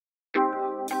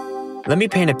Let me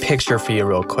paint a picture for you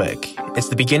real quick. It's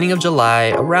the beginning of July,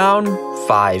 around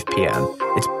 5 p.m.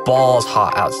 It's balls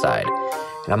hot outside,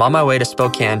 and I'm on my way to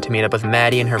Spokane to meet up with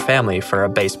Maddie and her family for a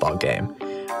baseball game.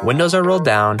 Windows are rolled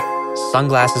down,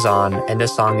 sunglasses on, and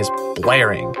this song is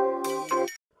blaring.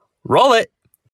 Roll it!